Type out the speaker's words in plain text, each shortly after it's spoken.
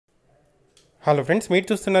Hello friends, మీరు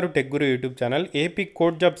చూస్తున్నారు tech గురు YouTube channel. AP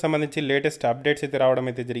court job సంబంధించి లేటెస్ట్ అప్డేట్స్ అయితే రావడం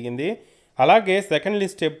అయితే జరిగింది. అలాగే సెకండ్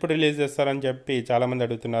లిస్ట్ ఎప్పుడు రిలీజ్ చేస్తారని చెప్పి చాలామంది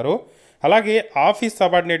అడుగుతున్నారు. అలాగే ఆఫీస్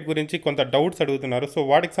సబార్డినేట్ గురించి కొంత డౌట్స్ అడుగుతున్నారు. సో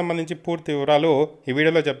వాటికి సంబంధించి పూర్తి వివరాలు ఈ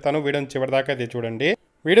వీడియోలో చెప్తాను. వీడియోని చివరిదాకా అయితే చూడండి.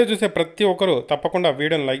 వీడియో చూసే ప్రతి ఒక్కరు తప్పకుండా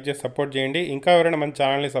వీడియోని లైక్ చేసి సపోర్ట్ చేయండి. ఇంకా ఎవరైనా మన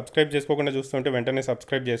ఛానల్ని సబ్స్క్రైబ్ చేసుకోకుండా చూస్తుంటే వెంటనే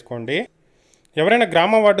సబ్స్క్రైబ్ చేసుకోండి. ఎవరైనా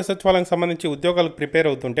గ్రామ వార్డు సచివాలయానికి సంబంధించి ఉద్యోగాలకు ప్రిపేర్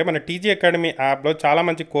అవుతుంటే మన టీజీ అకాడమీ యాప్లో చాలా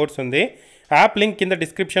మంచి కోర్స్ ఉంది. యాప్ లింక్ కింద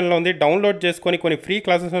డిస్క్రిప్షన్లో ఉంది. డౌన్లోడ్ చేసుకొని కొన్ని ఫ్రీ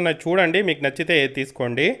క్లాసెస్ ఉన్నాయి, చూడండి. మీకు నచ్చితే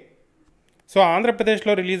తీసుకోండి. సో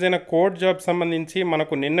ఆంధ్రప్రదేశ్లో రిలీజ్ అయిన కోర్ట్ జాబ్ సంబంధించి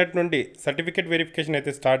మనకు నిన్నటి నుండి సర్టిఫికేట్ వెరిఫికేషన్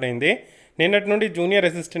అయితే స్టార్ట్ అయింది. నిన్నటి నుండి జూనియర్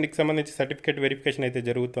అసిస్టెంట్కి సంబంధించి సర్టిఫికేట్ వెరిఫికేషన్ అయితే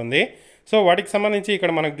జరుగుతుంది. సో వాటికి సంబంధించి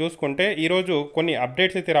ఇక్కడ మనకు చూసుకుంటే ఈరోజు కొన్ని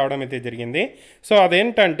అప్డేట్స్ అయితే రావడం అయితే జరిగింది. సో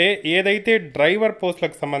అదేంటంటే ఏదైతే డ్రైవర్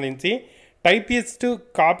పోస్టులకు సంబంధించి, టైపిస్ట్,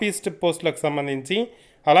 కాపీస్ట్ పోస్టులకు సంబంధించి,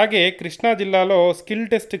 అలాగే కృష్ణా జిల్లాలో స్కిల్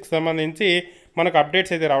టెస్ట్కి సంబంధించి మనకు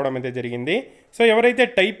అప్డేట్స్ అయితే రావడం అయితే జరిగింది. సో ఎవరైతే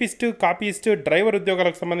టైపిస్ట్, కాపీస్ట్, డ్రైవర్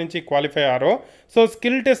ఉద్యోగాలకు సంబంధించి క్వాలిఫై అయ్యారో సో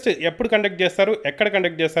స్కిల్ టెస్ట్ ఎప్పుడు కండక్ట్ చేస్తారు, ఎక్కడ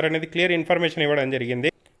కండక్ట్ చేస్తారు అనేది క్లియర్ ఇన్ఫర్మేషన్ ఇవ్వడం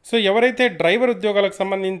జరిగింది. సో ఎవరైతే డ్రైవర్ ఉద్యోగాలకు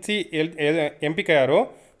సంబంధించి ఎంపికయ్యారో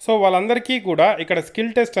సో వాళ్ళందరికీ కూడా ఇక్కడ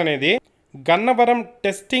స్కిల్ టెస్ట్ అనేది గన్నవరం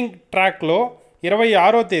టెస్టింగ్ ట్రాక్లో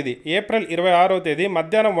 26వ తేదీ ఏప్రిల్ 26వ తేదీ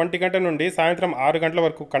మధ్యాహ్నం 1 గంట నుండి సాయంత్రం 6 గంటల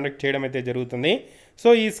వరకు కండక్ట్ చేయడం అయితే జరుగుతుంది. సో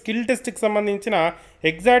ఈ స్కిల్ టెస్ట్కి సంబంధించిన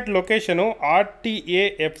exact location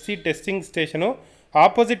ఆర్టీఏఎఫ్సి testing station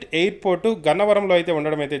opposite airport గన్నవరంలో అయితే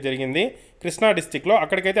ఉండడం అయితే జరిగింది, కృష్ణా డిస్టిక్లో.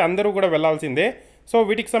 అక్కడికైతే అందరూ కూడా వెళ్లాల్సిందే. సో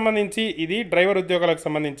వీటికి సంబంధించి ఇది డ్రైవర్ ఉద్యోగాలకు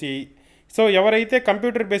సంబంధించి. సో ఎవరైతే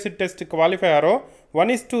కంప్యూటర్ బేస్డ్ టెస్ట్ క్వాలిఫై అయ్యారో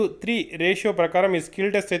 1:3 రేషియో ప్రకారం ఈ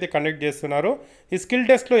స్కిల్ టెస్ట్ అయితే కండక్ట్ చేస్తున్నారు. ఈ స్కిల్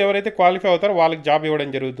టెస్ట్లో ఎవరైతే క్వాలిఫై అవుతారో వాళ్ళకి జాబ్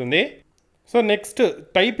ఇవ్వడం జరుగుతుంది. సో నెక్స్ట్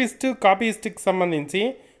టైపిస్ట్, కాపీస్ట్కి సంబంధించి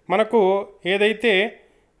మనకు ఏదైతే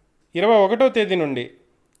 21వ తేదీ నుండి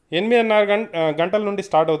 8:30 గంటల నుండి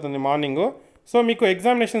స్టార్ట్ అవుతుంది మార్నింగు. సో మీకు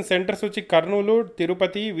ఎగ్జామినేషన్ సెంటర్స్ వచ్చి Kurnool,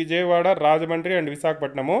 Tirupati, Vijayawada, Rajahmundry and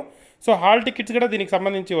Visakhapatnam. So hall tickets కూడా దీనికి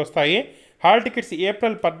సంబంధించి వస్తాయి. హాల్ టికెట్స్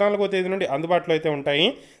ఏప్రిల్ 14వ తేదీ నుండి అందుబాటులో అయితే ఉంటాయి.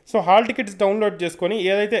 సో హాల్ టికెట్స్ డౌన్లోడ్ చేసుకొని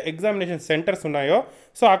ఏదైతే ఎగ్జామినేషన్ సెంటర్స్ ఉన్నాయో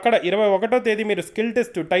సో అక్కడ 21వ తేదీ మీరు స్కిల్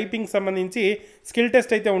టెస్ట్, టైపింగ్ సంబంధించి స్కిల్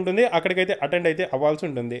టెస్ట్ అయితే ఉంటుంది, అక్కడికైతే అటెండ్ అయితే అవ్వాల్సి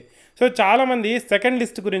ఉంటుంది. సో చాలామంది సెకండ్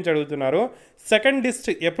లిస్ట్ గురించి అడుగుతున్నారు. సెకండ్ లిస్ట్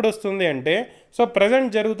ఎప్పుడు వస్తుంది అంటే సో ప్రజెంట్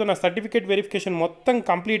జరుగుతున్న సర్టిఫికేట్ వెరిఫికేషన్ మొత్తం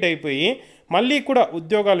కంప్లీట్ అయిపోయి మళ్ళీ కూడా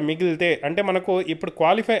ఉద్యోగాలు మిగిలితే, అంటే మనకు ఇప్పుడు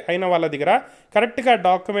క్వాలిఫై అయిన వాళ్ళ దగ్గర కరెక్ట్గా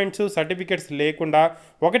డాక్యుమెంట్స్, సర్టిఫికేట్స్ లేకుండా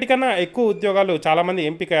ఒకటి కన్నా ఎక్కువ ఉద్యోగాలు చాలామంది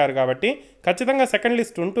ఎంపికయ్యారు కాబట్టి ఖచ్చితంగా సెకండ్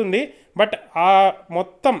లిస్ట్ ఉంటుంది. బట్ ఆ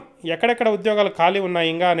మొత్తం ఎక్కడెక్కడ ఉద్యోగాలు ఖాళీ ఉన్నాయి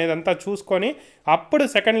ఇంకా అనేదంతా చూసుకొని అప్పుడు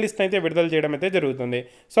సెకండ్ లిస్ట్ అయితే విడుదల చేయడం అయితే జరుగుతుంది.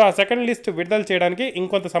 సో ఆ సెకండ్ లిస్ట్ విడుదల చేయడానికి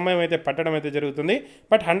ఇంకొంత సమయం అయితే పట్టడం అయితే జరుగుతుంది.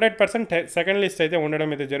 బట్ 100% సెకండ్ లిస్ట్ అయితే ఉండడం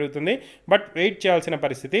అయితే జరుగుతుంది. బట్ వెయిట్ చేయాల్సిన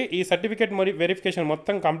పరిస్థితి. ఈ సర్టిఫికేట్ వెరిఫికేషన్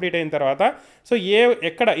మొత్తం కంప్లీట్ అయిన తర్వాత సో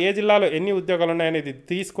ఎక్కడ ఏ జిల్లాలో ఎన్ని ఉద్యోగాలు ఉన్నాయనేది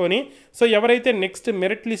తీసుకొని సో ఎవరైతే నెక్స్ట్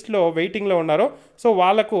మెరిట్ లిస్ట్లో వెయిటింగ్లో ఉన్నారో సో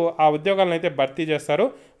వాళ్ళకు ఆ ఉద్యోగాలను అయితే భర్తీ చేస్తారు.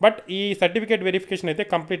 బట్ ఈ సర్టిఫికేట్ వెరిఫికేషన్ అయితే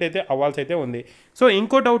కంప్లీట్ అయితే అవ్వాల్సి అయితే ఉంది. సో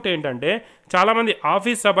ఇంకో డౌట్ ఏంటంటే చాలామంది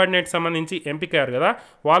ఆఫీస్ సబార్డినేట్ సంబంధించి ఎంపికయ్యారు కదా,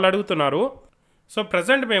 వాళ్ళు అడుగుతున్నారు. సో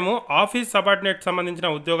ప్రజెంట్ మేము ఆఫీస్ సబార్డినేట్ సంబంధించిన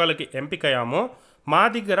ఉద్యోగాలకి ఎంపికయ్యాము, మా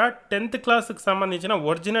దగ్గర 10th క్లాస్కి సంబంధించిన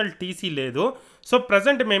ఒరిజినల్ టీసీ లేదు. సో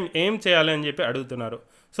ప్రజెంట్ మేము ఏం చేయాలి అని చెప్పి అడుగుతున్నారు.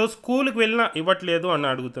 సో స్కూల్కి వెళ్ళినా ఇవ్వట్లేదు అని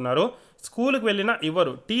అడుగుతున్నారు. స్కూల్కి వెళ్ళినా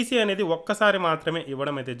ఇవ్వరు, టీసీ అనేది ఒక్కసారి మాత్రమే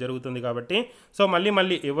ఇవ్వడం అయితే జరుగుతుంది కాబట్టి సో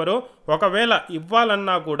మళ్ళీ ఇవ్వరు. ఒకవేళ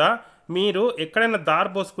ఇవ్వాలన్నా కూడా మీరు ఎక్కడైనా దారి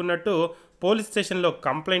పోసుకున్నట్టు పోలీస్ స్టేషన్లో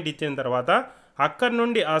కంప్లైంట్ ఇచ్చిన తర్వాత అక్కడి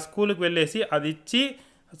నుండి ఆ స్కూల్కి వెళ్ళేసి అది ఇచ్చి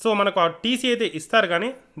సో మనకు ఆ టీసీ అయితే ఇస్తారు, కానీ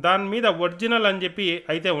దాని మీద ఒరిజినల్ అని చెప్పి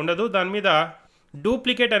అయితే ఉండదు, దాని మీద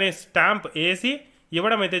డూప్లికేట్ అనే స్టాంప్ వేసి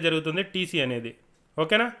ఇవ్వడం అయితే జరుగుతుంది టీసీ అనేది.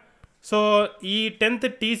 ఓకేనా? సో ఈ 10th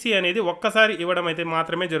టీసీ అనేది ఒక్కసారి ఇవ్వడం అయితే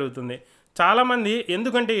మాత్రమే జరుగుతుంది. చాలామంది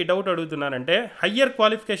ఎందుకంటే ఈ డౌట్ అడుగుతున్నారంటే హయ్యర్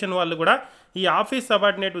క్వాలిఫికేషన్ వాళ్ళు కూడా ఈ ఆఫీస్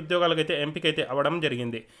సబార్డినేట్ ఉద్యోగాలకైతే ఎంపికైతే అవ్వడం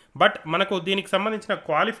జరిగింది. బట్ మనకు దీనికి సంబంధించిన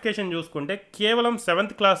క్వాలిఫికేషన్ చూసుకుంటే కేవలం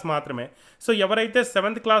 7th క్లాస్ మాత్రమే. సో ఎవరైతే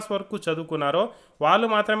 7th క్లాస్ వరకు చదువుకున్నారో వాళ్ళు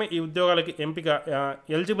మాత్రమే ఈ ఉద్యోగాలకి ఎంపిక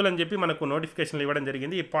ఎలిజిబుల్ అని చెప్పి మనకు నోటిఫికేషన్లు ఇవ్వడం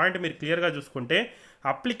జరిగింది. ఈ పాయింట్ మీరు క్లియర్గా చూసుకుంటే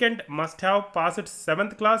applicant must have passed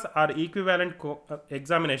 7th class are equivalent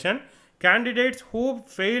examination. Candidates who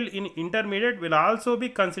fail in intermediate will also be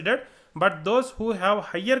considered, but those who have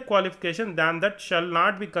higher qualification than that shall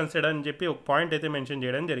not be considered అని చెప్పి ఒక point అయితే mention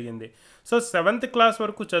చేయడం జరిగింది. So 7th class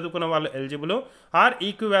వరకు చదువుకున్న వాళ్ళు eligible, are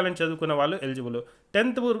equivalent చదువుకున్న వాళ్ళు ఎలిజిబుల్.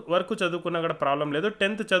 10th వరకు చదువుకున్నా కూడా ప్రాబ్లం లేదు,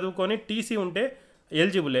 10th చదువుకొని టీసీ ఉంటే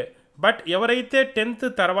ఎలిజిబులే. బట్ ఎవరైతే 10th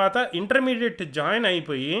తర్వాత ఇంటర్మీడియట్ జాయిన్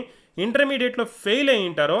అయిపోయి ఇంటర్మీడియట్లో ఫెయిల్ అయి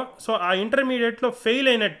ఉంటారో సో ఆ ఇంటర్మీడియట్లో ఫెయిల్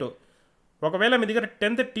అయినట్టు ఒకవేళ మీ దగ్గర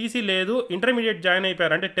 10th టీసీ లేదు, ఇంటర్మీడియట్ జాయిన్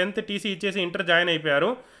అయిపోయారు, అంటే 10th టీసీ ఇచ్చేసి ఇంటర్ జాయిన్ అయిపోయారు.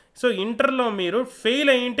 సో ఇంటర్లో మీరు ఫెయిల్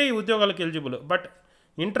అయ్యింటే ఈ ఉద్యోగాలకు ఎలిజిబుల్. బట్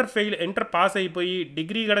ఇంటర్ పాస్ అయిపోయి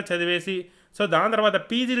డిగ్రీ కూడా చదివేసి సో దాని తర్వాత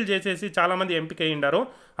పీజీలు చేసేసి చాలామంది ఎంపిక అయ్యిండారు.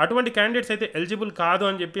 అటువంటి క్యాండిడేట్స్ అయితే ఎలిజిబుల్ కాదు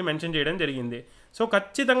అని చెప్పి మెన్షన్ చేయడం జరిగింది. సో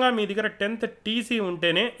ఖచ్చితంగా మీ దగ్గర 10th టీసీ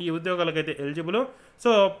ఉంటేనే ఈ ఉద్యోగాలకు అయితే ఎలిజిబుల్. సో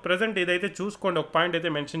ప్రజెంట్ ఇదైతే చూసుకోండి, ఒక పాయింట్ అయితే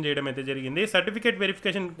మెన్షన్ చేయడం అయితే జరిగింది. సర్టిఫికేట్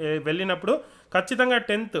వెరిఫికేషన్ వెళ్ళినప్పుడు ఖచ్చితంగా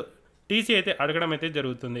 10th టీసీ అయితే అడగడం అయితే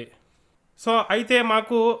జరుగుతుంది. సో అయితే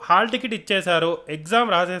మాకు హాల్ టికెట్ ఇచ్చేశారు,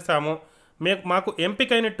 ఎగ్జామ్ రాసేసాము, మాకు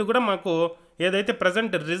ఎంపిక అయినట్టు కూడా మాకు ఏదైతే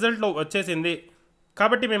ప్రజెంట్ రిజల్ట్లో వచ్చేసింది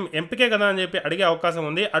కాబట్టి మేము ఎంపికే కదా అని చెప్పి అడిగే అవకాశం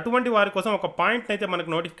ఉంది. అటువంటి వారి కోసం ఒక పాయింట్ని అయితే మనకు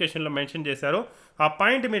నోటిఫికేషన్లో మెన్షన్ చేశారు. ఆ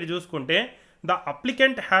పాయింట్ మీరు చూసుకుంటే, the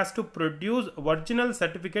applicant has to produce original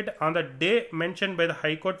certificate on the day mention by the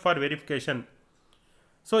high court for verification.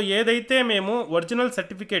 So ఏదైతే మేము ఒరిజినల్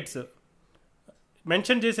సర్టిఫికేట్స్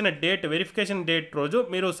మెన్షన్ చేసిన డేట్, వెరిఫికేషన్ డేట్ రోజు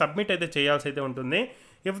మీరు సబ్మిట్ అయితే చేయాల్సి అయితే ఉంటుంది.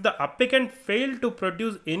 If the applicant fail to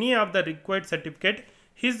produce any of the required certificate,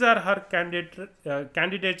 his or her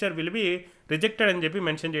candidature will be rejected అని చెప్పి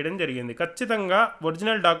మెన్షన్ చేయడం జరిగింది. ఖచ్చితంగా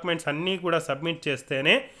ఒరిజినల్ డాక్యుమెంట్స్ అన్నీ కూడా సబ్మిట్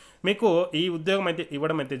చేస్తేనే మీకు ఈ ఉద్యోగం అయితే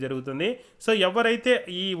ఇవ్వడం అయితే జరుగుతుంది. సో ఎవరైతే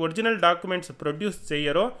ఈ ఒరిజినల్ డాక్యుమెంట్స్ ప్రొడ్యూస్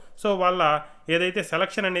చేయరో సో వాళ్ళ ఏదైతే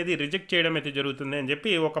సెలక్షన్ అనేది రిజెక్ట్ చేయడం అయితే జరుగుతుంది అని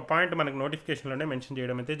చెప్పి ఒక పాయింట్ మనకు నోటిఫికేషన్లోనే మెన్షన్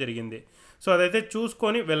చేయడం అయితే జరిగింది. సో అదైతే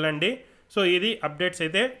చూసుకొని వెళ్ళండి. సో ఇది అప్డేట్స్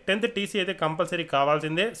అయితే. 10th టీసీ అయితే కంపల్సరీ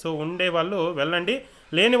కావాల్సిందే. సో ఉండే వాళ్ళు వెళ్ళండి,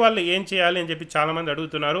 లేని వాళ్ళు ఏం చేయాలి అని చెప్పి చాలామంది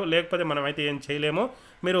అడుగుతున్నారు. లేకపోతే మనం అయితే ఏం చేయలేము.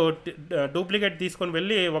 మీరు డూప్లికేట్ తీసుకొని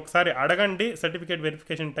వెళ్ళి ఒకసారి అడగండి సర్టిఫికేట్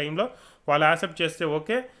వెరిఫికేషన్ టైంలో. వాళ్ళు యాక్సెప్ట్ చేస్తే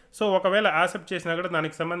ఓకే. సో ఒకవేళ యాక్సెప్ట్ చేసినా కూడా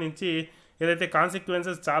దానికి సంబంధించి ఏదైతే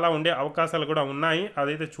కాన్సిక్వెన్సెస్ చాలా ఉండే అవకాశాలు కూడా ఉన్నాయి,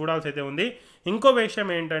 అదైతే చూడాల్సి అయితే ఉంది. ఇంకో విషయం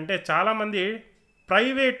ఏంటంటే, చాలామంది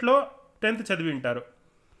ప్రైవేట్లో 10th చదివి ఉంటారు.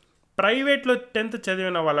 ప్రైవేట్లో 10th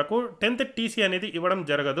చదివిన వాళ్ళకు 10th టీసీ అనేది ఇవ్వడం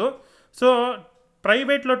జరగదు. సో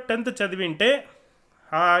ప్రైవేట్లో 10th చదివింటే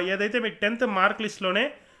ఏదైతే మీ 10th మార్క్ లిస్ట్లోనే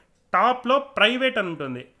టాప్లో ప్రైవేట్ అని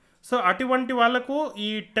ఉంటుంది. సో అటువంటి వాళ్ళకు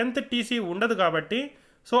ఈ 10th టీసీ ఉండదు కాబట్టి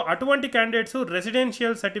సో అటువంటి క్యాండిడేట్స్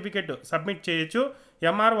రెసిడెన్షియల్ సర్టిఫికేట్ సబ్మిట్ చేయొచ్చు,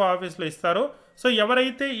 ఎంఆర్ఓ ఆఫీస్లో ఇస్తారు. సో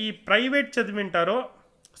ఎవరైతే ఈ ప్రైవేట్ చదివింటారో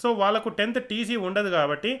సో వాళ్ళకు 10th టీసీ ఉండదు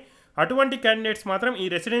కాబట్టి అటువంటి క్యాండిడేట్స్ మాత్రం ఈ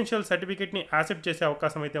రెసిడెన్షియల్ సర్టిఫికేట్ని యాక్సెప్ట్ చేసే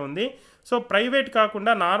అవకాశం అయితే ఉంది. సో ప్రైవేట్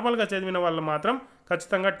కాకుండా నార్మల్గా చదివిన వాళ్ళు మాత్రం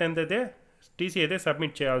ఖచ్చితంగా 10th అయితే టీసీ అయితే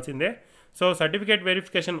సబ్మిట్ చేయాల్సిందే. సో సర్టిఫికేట్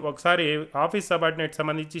వెరిఫికేషన్ ఒకసారి ఆఫీస్ సబార్డినేట్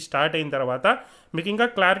సంబంధించి స్టార్ట్ అయిన తర్వాత మీకు ఇంకా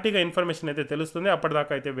క్లారిటీగా ఇన్ఫర్మేషన్ అయితే తెలుస్తుంది.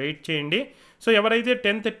 అప్పటిదాకా అయితే వెయిట్ చేయండి. సో ఎవరైతే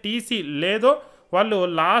 10th టీసీ లేదో వాళ్ళు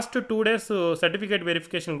లాస్ట్ 2 days సర్టిఫికేట్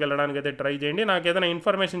వెరిఫికేషన్కి వెళ్ళడానికి అయితే ట్రై చేయండి. నాకు ఏదైనా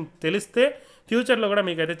ఇన్ఫర్మేషన్ తెలిస్తే ఫ్యూచర్లో కూడా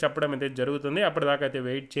మీకైతే చెప్పడం అయితే జరుగుతుంది. అప్పటిదాకా అయితే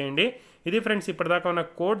వెయిట్ చేయండి. ఇది ఫ్రెండ్స్ ఇప్పటిదాకా ఉన్న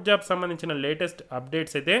కోర్ట్ జాబ్ సంబంధించిన లేటెస్ట్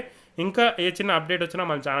అప్డేట్స్ అయితే. ఇంకా ఏ చిన్న అప్డేట్ వచ్చినా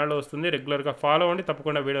మన ఛానల్లో వస్తుంది, రెగ్యులర్గా ఫాలో అవ్వండి.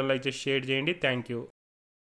 తప్పకుండా వీడియో లైక్ చేసి షేర్ చేయండి. Thank you.